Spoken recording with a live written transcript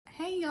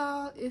Hey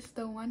y'all, it's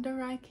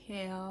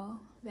dawandarykell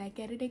back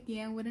at it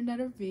again with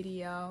another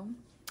video.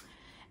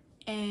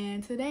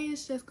 And today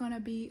is just gonna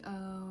be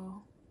a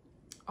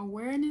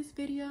awareness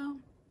video.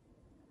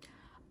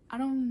 I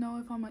don't know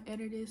if I'm gonna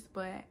edit this,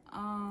 but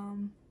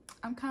I'm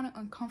kind of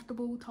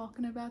uncomfortable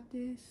talking about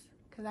this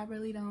because I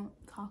really don't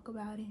talk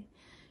about it,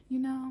 you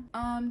know.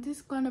 This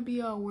is gonna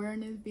be an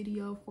awareness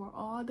video for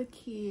all the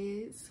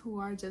kids who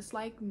are just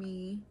like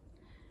me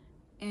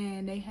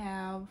and they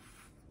have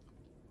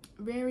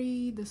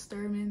very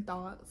disturbing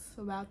thoughts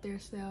about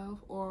themselves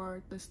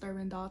or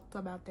disturbing thoughts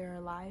about their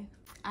life.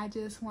 I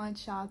just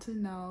want y'all to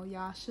know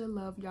y'all should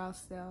love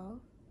yourself.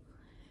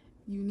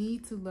 You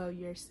need to love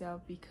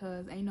yourself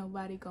because ain't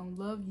nobody gonna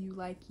love you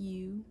like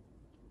you.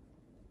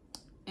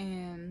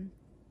 And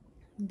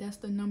that's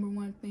the number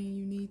one thing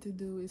you need to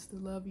do, is to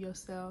love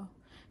yourself,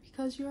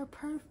 because you're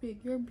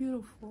perfect, you're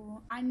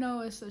beautiful. I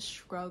know it's a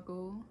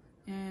struggle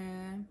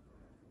and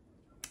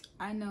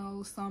I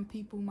know some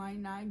people might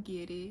not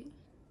get it.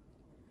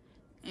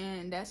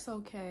 And that's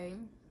okay,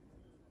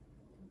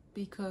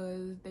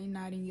 because they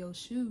not in your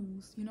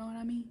shoes, you know what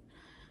I mean?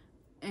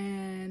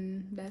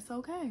 And that's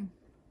okay.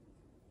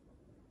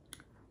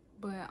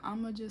 But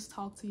I'm gonna just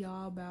talk to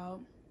y'all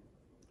about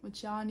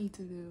what y'all need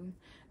to do.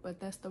 But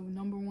that's the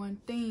number one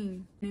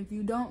thing. And if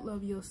you don't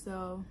love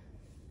yourself,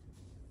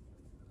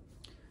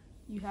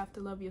 you have to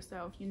love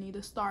yourself. You need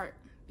to start,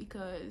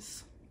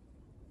 because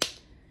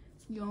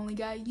you only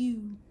got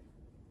you.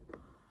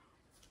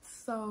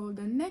 So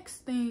the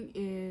next thing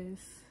is,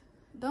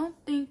 don't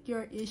think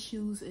your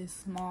issues is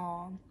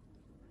small,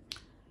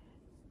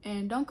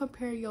 and don't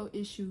compare your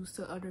issues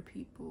to other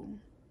people,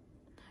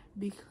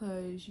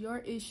 because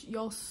your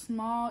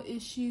small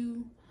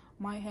issue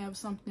might have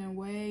something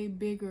way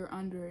bigger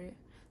under it.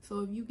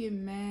 So if you get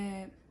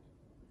mad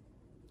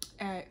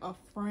at a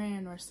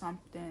friend or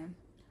something,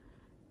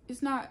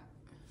 it's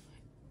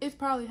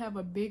probably have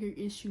a bigger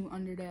issue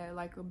under that,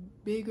 like a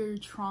bigger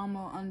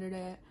trauma under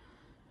that.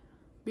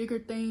 Bigger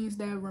things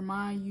that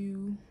remind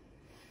you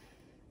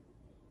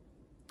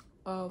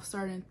of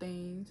certain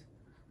things.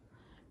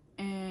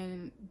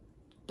 And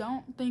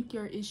don't think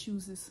your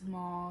issues is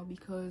small,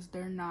 because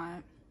they're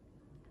not.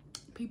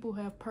 People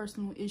have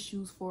personal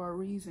issues for a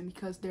reason,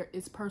 because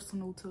it's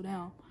personal to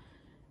them.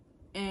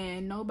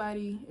 And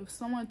nobody, if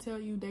someone tell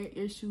you their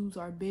issues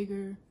are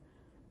bigger,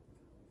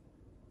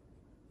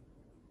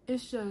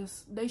 it's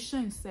just, they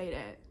shouldn't say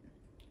that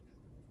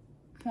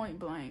point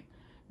blank,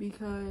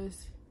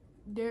 because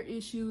their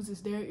issues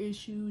is their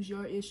issues,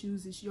 your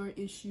issues is your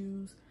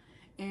issues,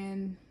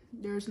 and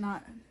there's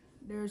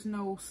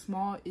no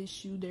small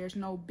issue, there's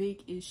no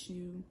big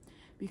issue,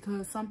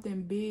 because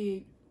something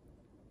big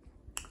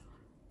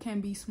can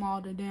be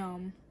small to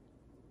them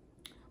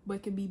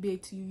but can be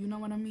big to you, you know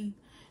what I mean?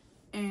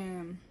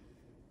 And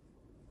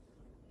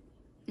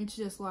it's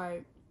just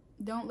like,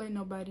 don't let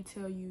nobody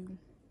tell you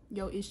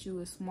your issue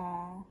is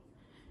small,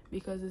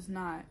 because it's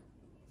not.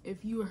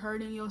 If you are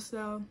hurting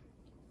yourself,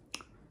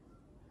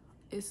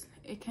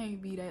 it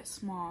can't be that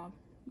small,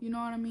 you know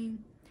what I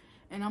mean?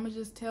 And I'm gonna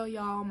just tell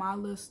y'all my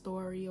little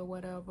story or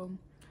whatever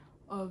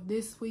of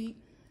this week.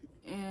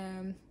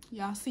 And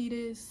y'all see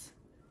this,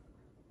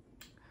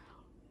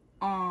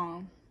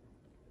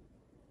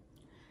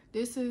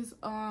 this is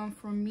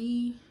from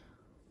me,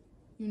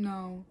 you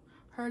know,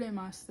 hurting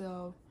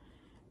myself.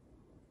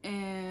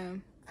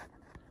 And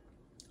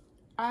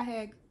I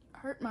had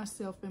hurt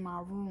myself in my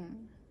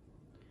room,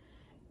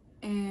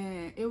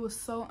 and it was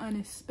so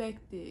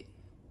unexpected,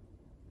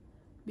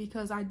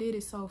 because I did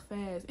it so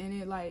fast, and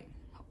it like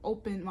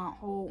opened my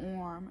whole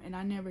arm, and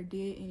I never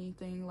did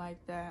anything like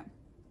that.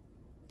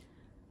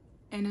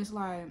 And it's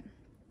like,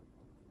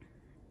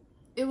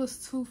 it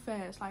was too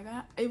fast, like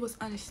it was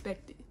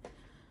unexpected.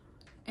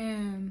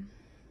 And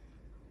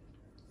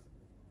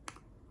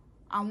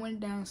I went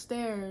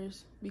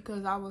downstairs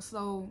because I was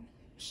so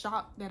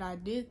shocked that I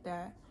did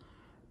that.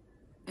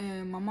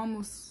 And my mom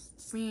was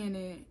seeing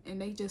it,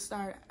 and they just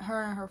started,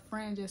 her and her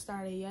friend just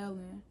started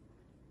yelling.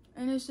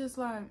 And it's just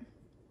like,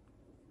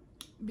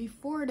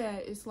 before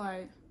that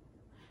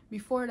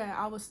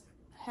I was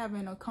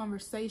having a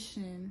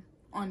conversation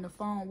on the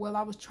phone. Well,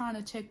 I was trying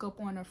to check up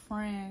on a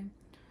friend,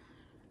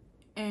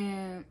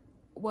 and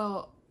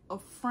well, a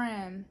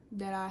friend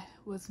that I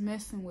was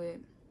messing with.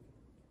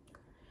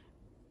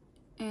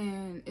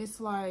 And it's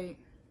like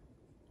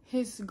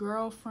his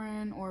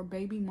girlfriend or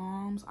baby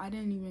moms, I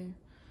didn't even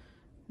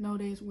know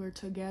they were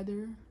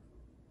together.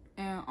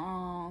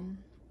 And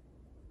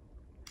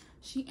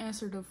she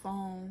answered the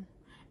phone,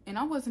 and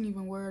I wasn't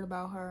even worried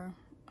about her.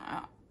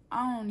 I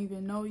don't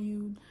even know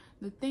you.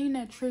 The thing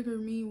that triggered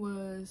me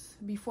was,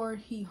 before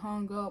he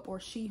hung up or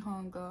she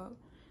hung up,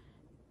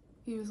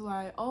 he was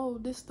like, "Oh,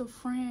 this the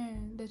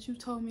friend that you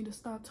told me to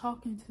stop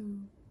talking to."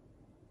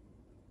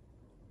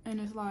 And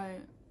it's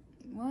like,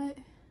 what?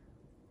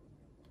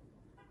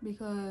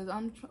 Because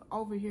I'm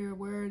over here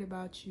worried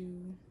about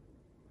you.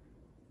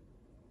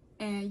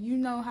 And you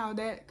know how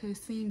that could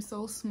seem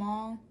so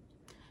small.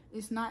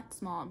 It's not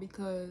small,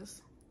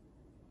 because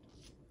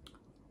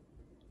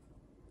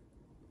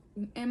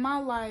in my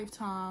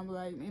lifetime,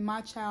 like in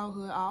my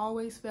childhood, I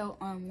always felt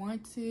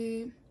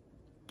unwanted,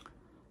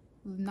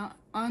 not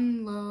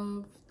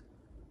unloved,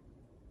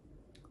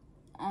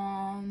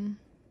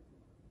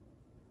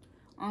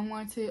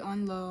 unwanted,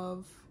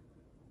 unloved,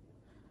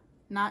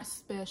 not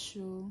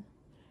special,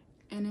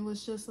 and it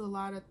was just a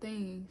lot of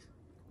things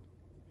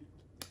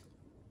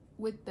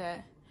with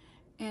that.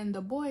 And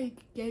the boy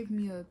gave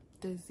me a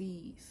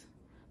disease.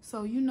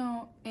 So, you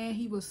know, and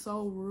he was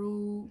so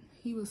rude.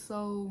 He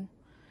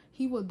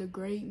would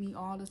degrade me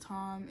all the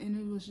time, and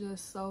it was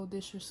just so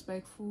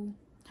disrespectful.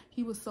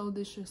 He was so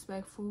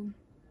disrespectful.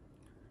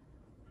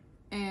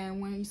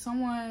 And when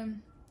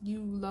someone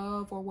you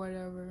love or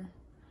whatever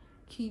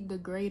keep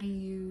degrading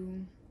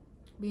you,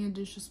 being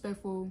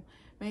disrespectful,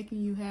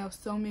 making you have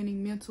so many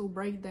mental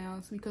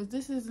breakdowns, because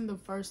this isn't the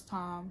first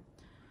time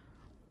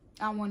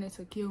I wanted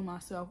to kill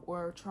myself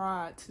or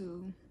tried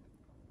to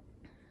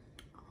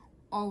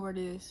over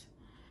this.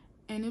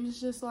 And it was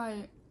just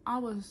like, I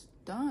was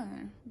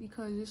done,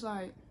 because it's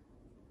like,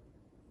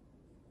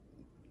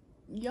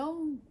 your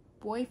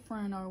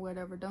boyfriend or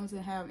whatever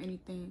doesn't have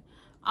anything.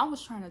 I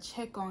was trying to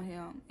check on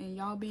him, and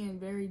y'all being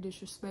very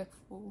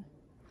disrespectful.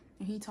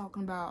 And he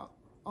talking about,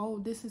 oh,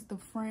 this is the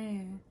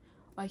friend,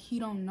 like he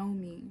don't know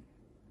me.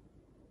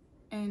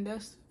 And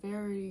that's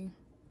very,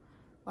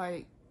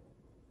 like,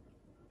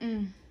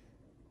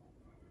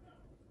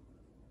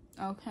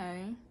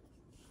 okay.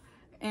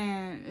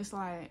 And it's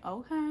like,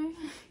 okay.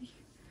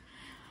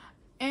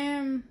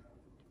 And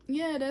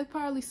yeah, that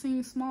probably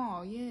seems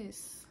small,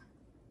 yes,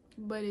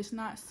 but it's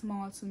not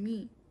small to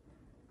me.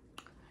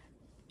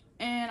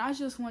 And I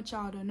just want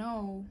y'all to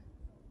know,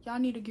 y'all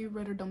need to get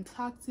rid of them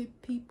toxic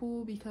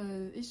people,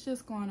 because it's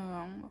just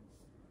gonna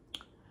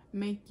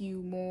make you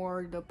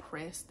more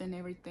depressed and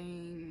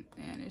everything.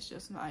 And it's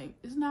just like,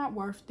 it's not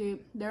worth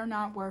it. They're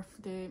not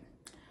worth it.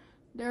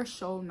 They're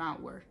so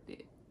not worth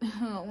it.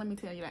 Let me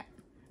tell you that.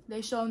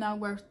 They so not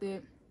worth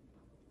it.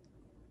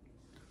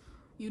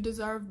 You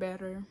deserve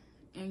better,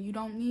 and you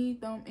don't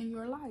need them in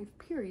your life,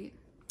 period.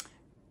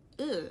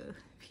 Ugh,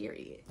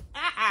 period.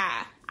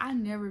 I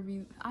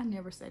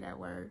never say that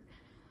word,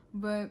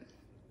 but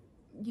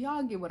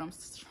y'all get what I'm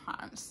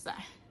trying to say.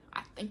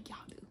 I think y'all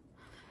do.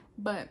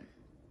 But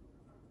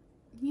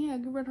yeah,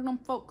 get rid of them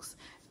folks.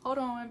 Hold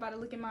on, I'm about to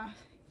look at my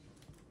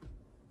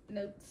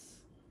notes.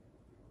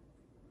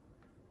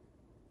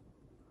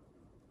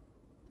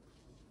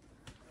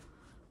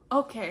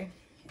 Okay,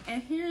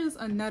 and here's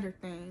another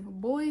thing.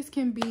 Boys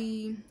can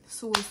be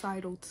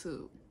suicidal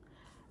too.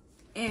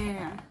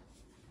 And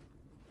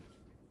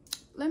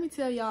let me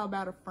tell y'all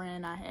about a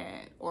friend I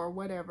had, or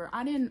whatever.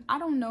 I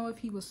don't know if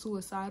he was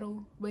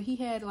suicidal, but he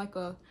had like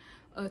a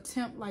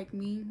attempt like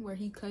me where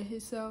he cut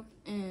himself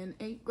in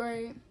 8th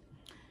grade.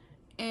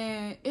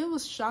 And it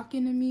was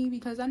shocking to me,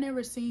 because I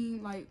never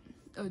seen like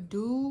a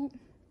dude.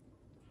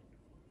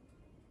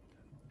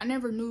 I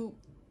never knew.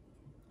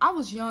 I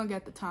was young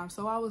at the time,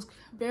 so I was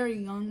very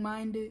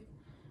young-minded.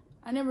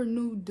 I never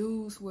knew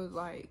dudes was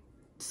like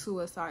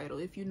suicidal,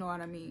 if you know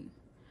what I mean.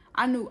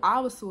 I knew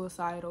I was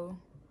suicidal,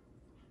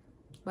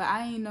 but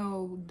I ain't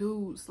know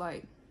dudes,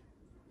 like,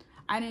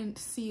 I didn't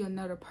see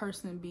another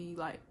person be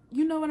like,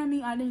 you know what I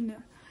mean? I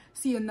didn't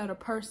see another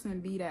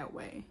person be that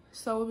way.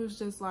 So it was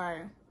just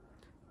like,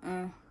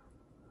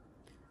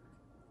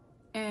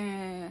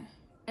 and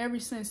ever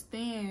since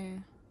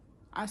then,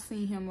 I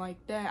seen him like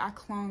that. I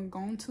clung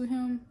on to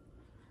him,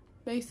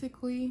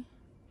 basically.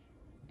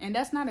 And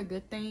that's not a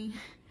good thing,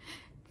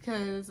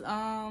 because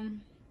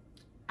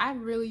I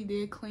really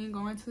did cling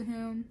on to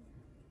him.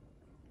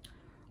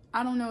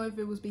 I don't know if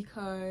it was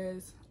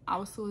because I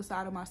was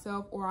suicidal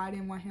myself, or I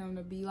didn't want him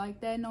to be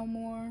like that no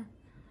more,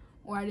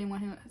 or I didn't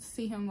want him to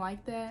see him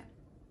like that.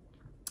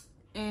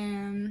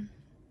 And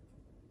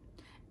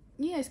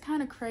yeah, it's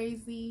kind of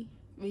crazy,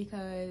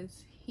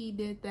 because he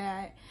did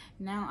that,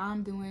 now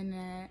I'm doing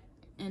that,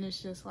 and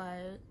it's just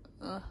like,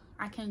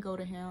 I can't go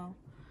to him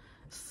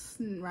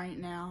right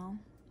now.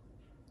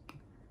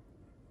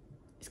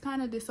 It's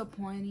kind of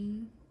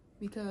disappointing,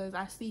 because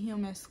I see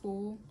him at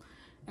school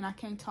and I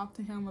can't talk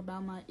to him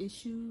about my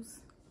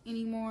issues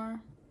anymore,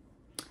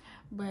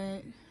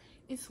 but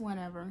it's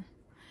whatever.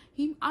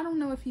 I don't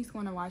know if he's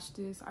going to watch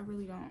this. I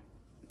really don't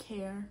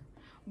care,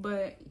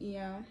 but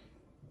yeah.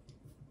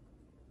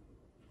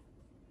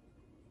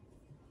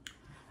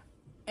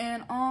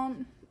 And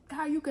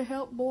how you can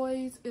help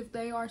boys if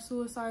they are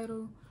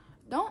suicidal,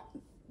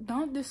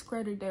 don't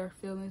discredit their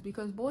feelings,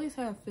 because boys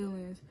have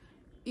feelings.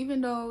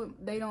 Even though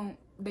they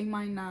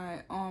might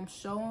not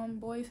show them,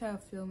 boys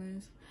have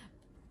feelings.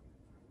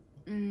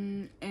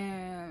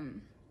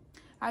 And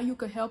how you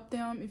could help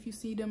them if you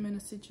see them in a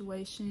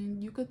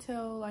situation, you could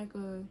tell like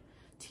a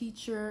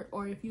teacher,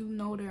 or if you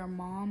know their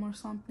mom or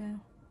something.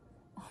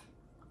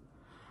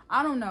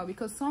 I don't know,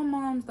 because some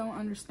moms don't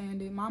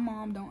understand it. My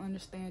mom don't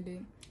understand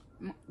it.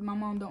 My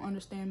mom don't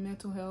understand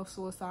mental health,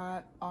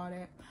 suicide, all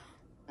that.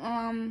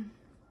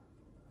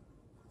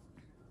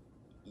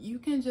 You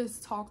can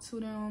just talk to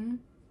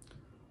them,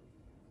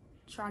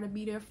 try to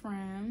be their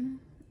friend,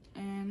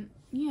 and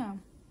yeah.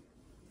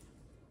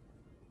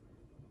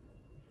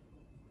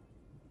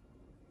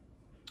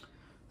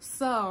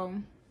 So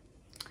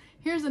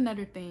here's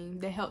another thing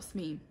that helps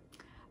me.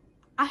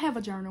 I have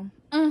a journal.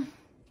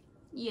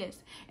 Yes,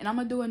 and I'm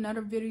gonna do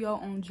another video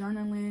on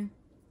journaling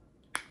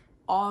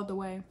all the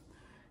way.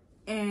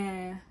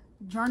 And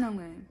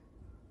journaling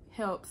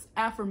helps,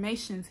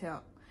 affirmations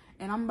help,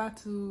 and I'm about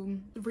to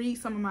read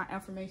some of my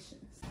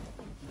affirmations.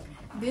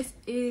 This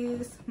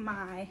is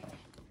my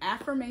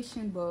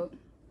affirmation book.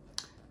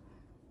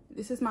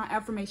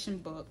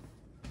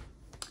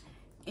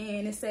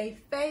 And it says,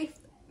 faith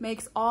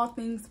makes all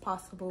things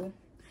possible.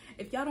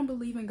 If y'all don't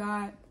believe in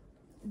God,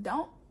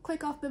 don't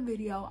click off the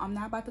video. I'm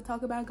not about to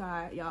talk about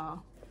God, y'all.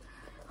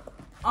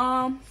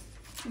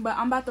 But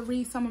I'm about to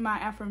read some of my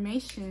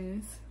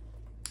affirmations,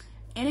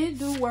 and it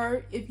do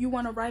work. If you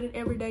want to write it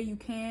every day, you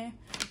can.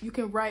 You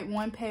can write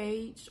one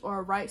page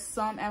or write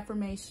some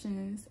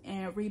affirmations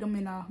and read them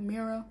in a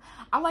mirror.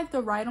 I like to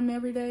write them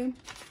every day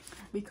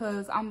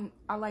because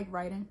I like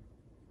writing.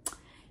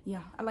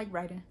 Yeah, I like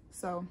writing.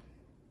 So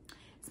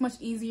it's much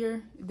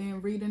easier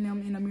than reading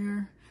them in a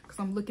mirror because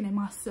I'm looking at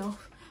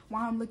myself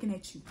while I'm looking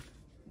at you.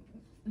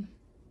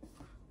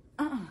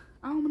 I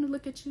don't want to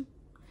look at you.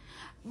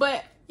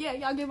 But yeah,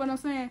 y'all get what I'm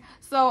saying.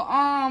 So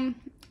I'm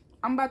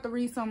about to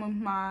read some of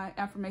my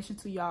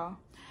affirmations to y'all.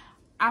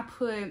 I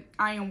put,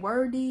 I am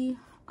worthy,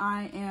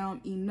 I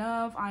am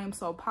enough, I am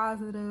so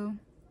positive,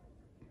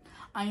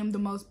 I am the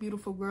most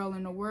beautiful girl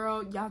in the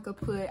world. Y'all could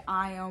put,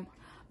 I am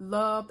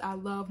loved, I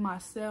love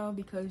myself,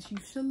 because you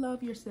should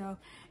love yourself.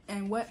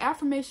 And what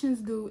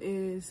affirmations do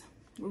is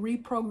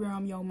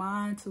reprogram your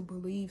mind to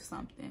believe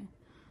something.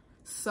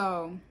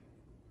 So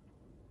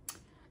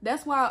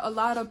that's why a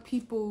lot of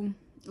people,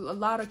 a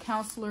lot of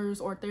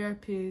counselors or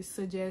therapists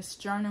suggest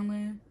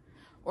journaling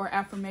or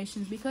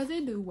affirmations, because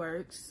it do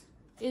works.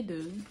 It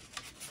do.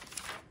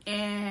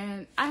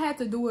 And I had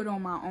to do it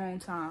on my own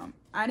time.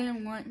 I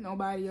didn't want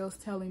nobody else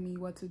telling me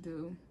what to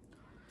do.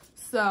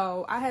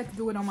 So I had to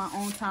do it on my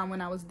own time when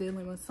I was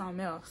dealing with something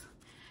else.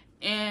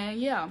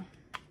 And yeah.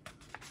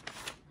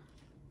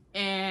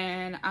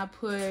 And I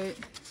put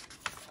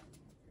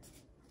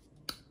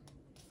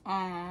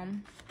I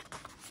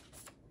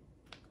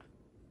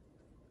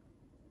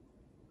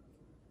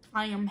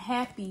am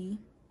happy.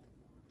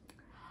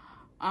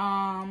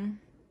 I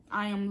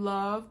am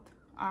loved.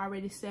 I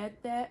already said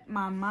that.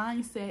 My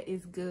mindset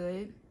is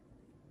good.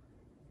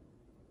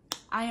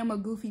 I am a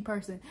goofy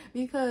person,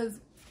 because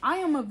I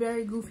am a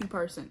very goofy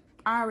person.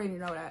 I already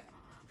know that.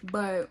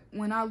 But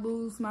when I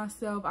lose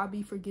myself, I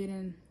be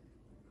forgetting,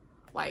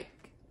 like,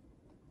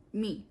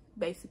 me,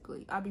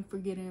 basically. I be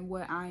forgetting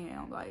what I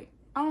am. Like,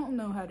 I don't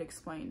know how to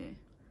explain it.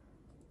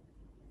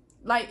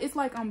 Like, it's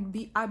like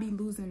I be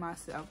losing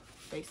myself,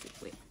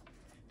 basically.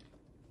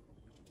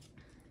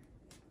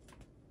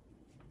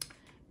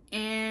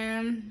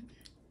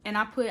 And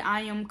I put,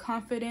 I am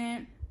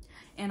confident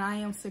and I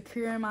am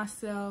secure in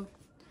myself.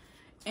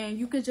 And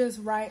you could just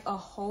write a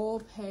whole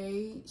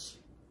page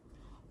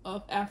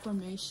of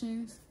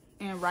affirmations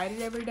and write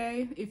it every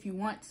day if you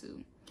want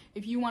to.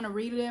 If you want to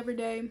read it every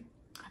day,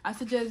 I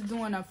suggest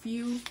doing a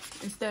few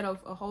instead of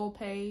a whole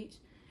page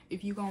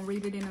if you're going to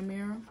read it in a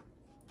mirror,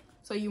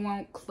 so you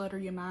won't clutter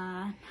your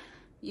mind.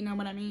 You know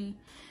what I mean?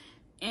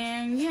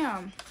 And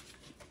yeah,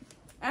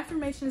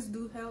 affirmations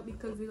do help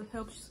because it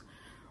helps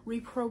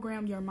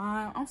reprogram your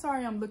mind. I'm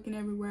sorry I'm looking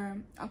everywhere.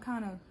 I'm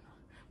kind of,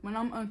 when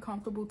I'm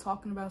uncomfortable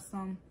talking about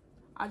something,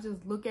 I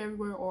just look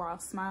everywhere, or I'll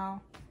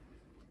smile,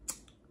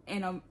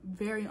 and a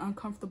very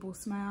uncomfortable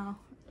smile.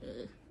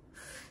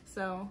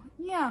 So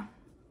yeah,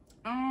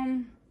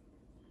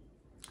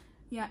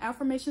 yeah,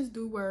 affirmations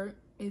do work.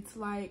 It's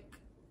like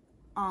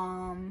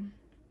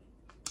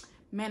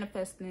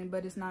manifesting,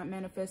 but it's not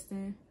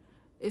manifesting.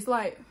 It's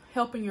like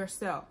helping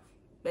yourself,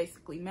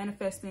 basically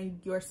manifesting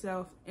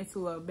yourself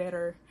into a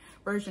better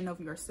version of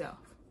yourself.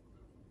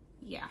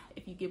 Yeah,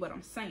 if you get what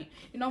I'm saying.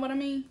 You know what I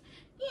mean?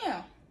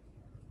 Yeah.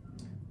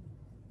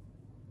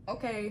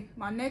 Okay,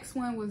 my next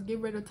one was get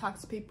rid of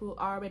toxic people.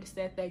 I already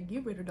said that.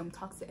 Get rid of them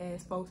toxic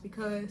ass folks,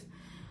 because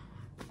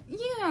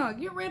yeah,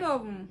 get rid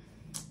of them.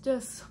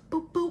 Just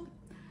boop boop.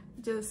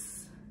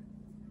 Just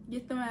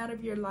get them out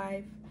of your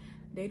life.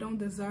 They don't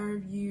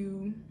deserve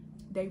you.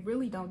 They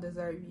really don't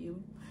deserve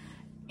you.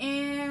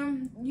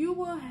 And you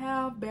will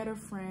have better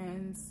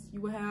friends.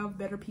 You will have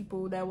better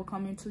people that will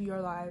come into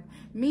your life.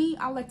 Me,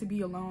 I like to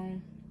be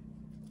alone.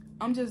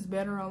 I'm just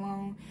better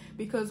alone,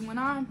 because when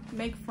I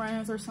make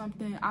friends or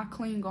something, I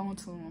cling on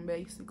to them,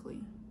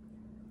 basically.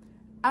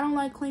 I don't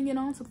like clinging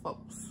on to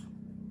folks.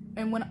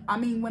 And when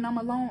I'm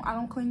alone, I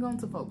don't cling on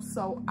to folks.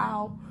 So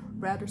I'll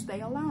rather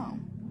stay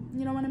alone.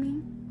 You know what I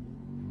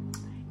mean?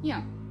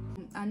 Yeah.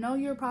 I know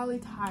you're probably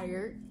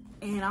tired,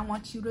 and I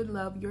want you to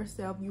love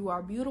yourself. You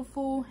are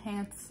beautiful,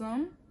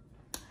 handsome,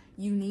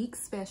 unique,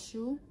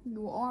 special.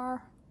 You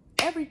are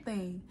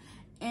everything.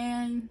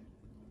 And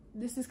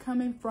this is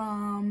coming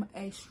from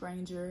a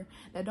stranger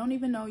that don't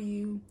even know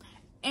you.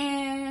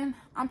 And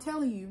I'm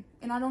telling you,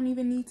 and I don't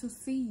even need to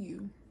see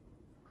you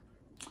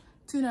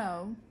to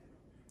know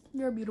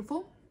you're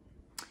beautiful,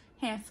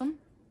 handsome,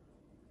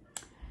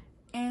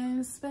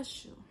 and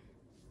special.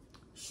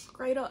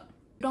 Straight up.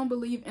 you don't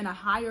believe in a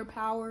higher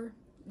power,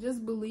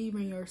 just believe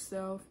in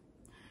yourself,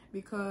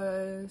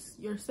 because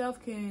you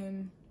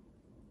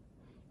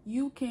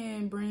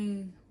can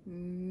bring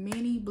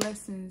many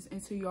blessings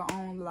into your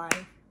own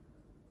life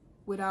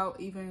without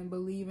even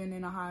believing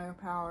in a higher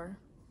power.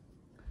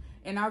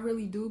 And I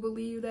really do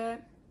believe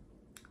that.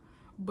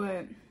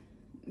 But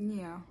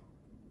yeah,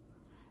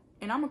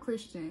 and I'm a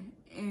Christian,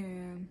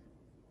 and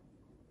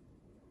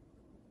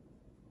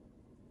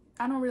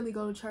I don't really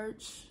go to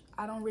church.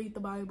 I don't read the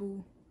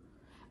Bible.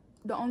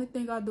 The only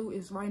thing I do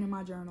is write in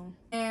my journal.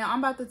 And I'm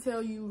about to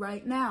tell you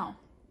right now,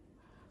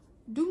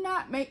 do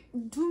not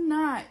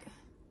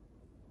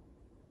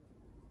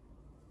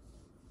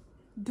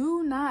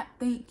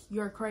think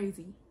you're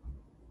crazy.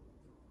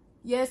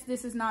 Yes,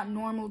 this is not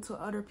normal to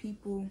other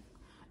people,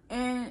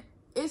 and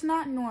it's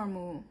not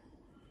normal,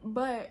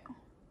 but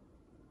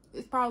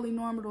it's probably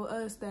normal to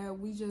us that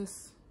we're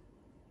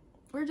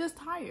just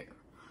tired.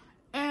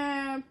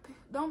 And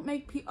don't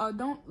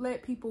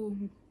let people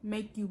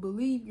make you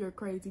believe you're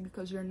crazy,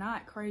 because you're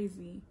not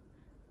crazy.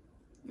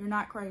 You're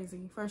not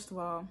crazy. First of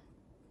all,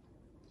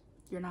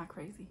 you're not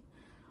crazy.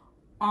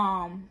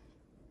 Cause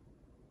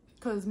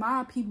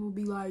my people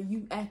be like,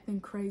 you acting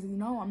crazy.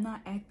 No, I'm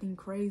not acting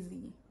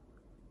crazy.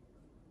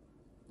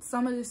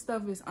 Some of this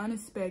stuff is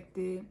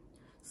unexpected.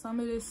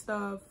 Some of this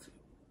stuff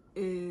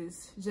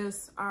is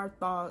just our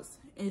thoughts.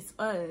 It's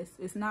us.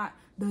 It's not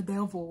the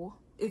devil.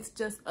 It's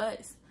just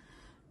us.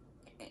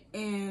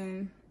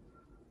 And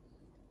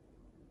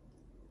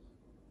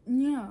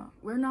yeah,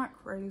 we're not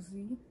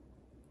crazy.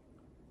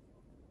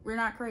 We're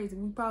not crazy.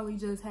 We probably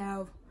just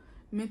have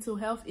mental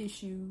health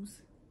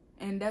issues,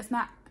 and that's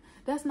not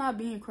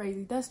being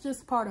crazy. That's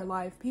just part of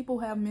life. People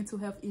have mental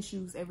health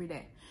issues every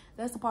day.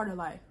 That's a part of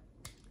life.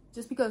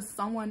 Just because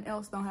someone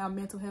else don't have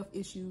mental health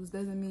issues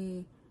doesn't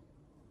mean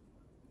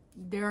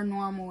they're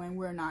normal and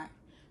we're not.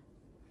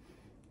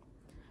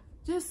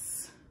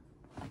 That's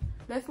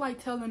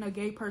like telling a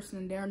gay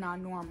person they're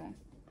not normal.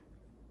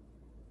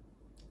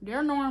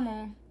 They're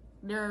normal.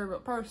 They're a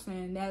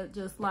person that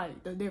just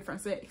like the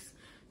different sex.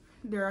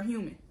 They're a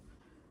human.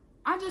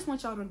 I just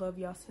want y'all to love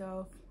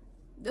yourself.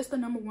 That's the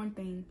number one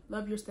thing.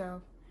 Love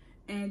yourself.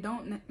 And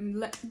don't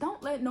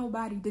let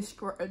nobody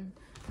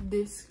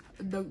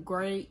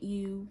degrade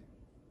you,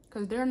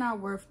 because they're not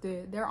worth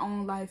it. Their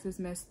own life is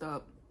messed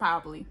up,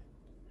 probably.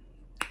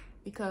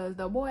 Because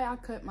the boy I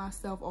cut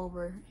myself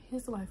over,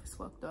 his life is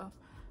fucked up.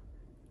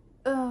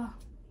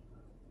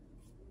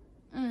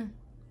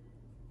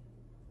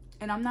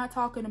 And I'm not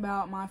talking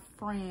about my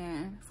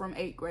friend from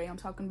 8th grade. I'm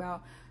talking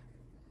about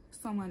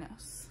someone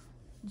else.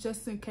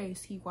 Just in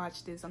case he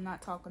watched this, I'm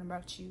not talking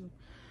about you.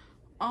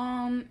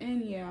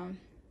 And yeah,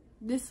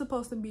 this is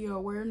supposed to be an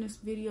awareness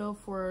video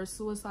for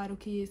suicidal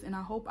kids, and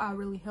I hope I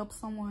really helped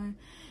someone.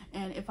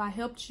 And if I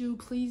helped you,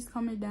 please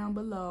comment down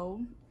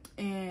below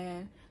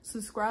and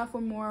subscribe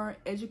for more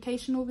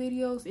educational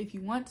videos if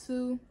you want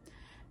to.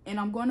 And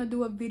I'm going to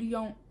do a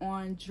video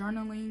on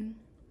journaling.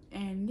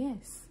 And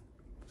yes,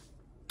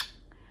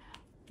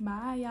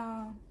 bye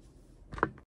y'all.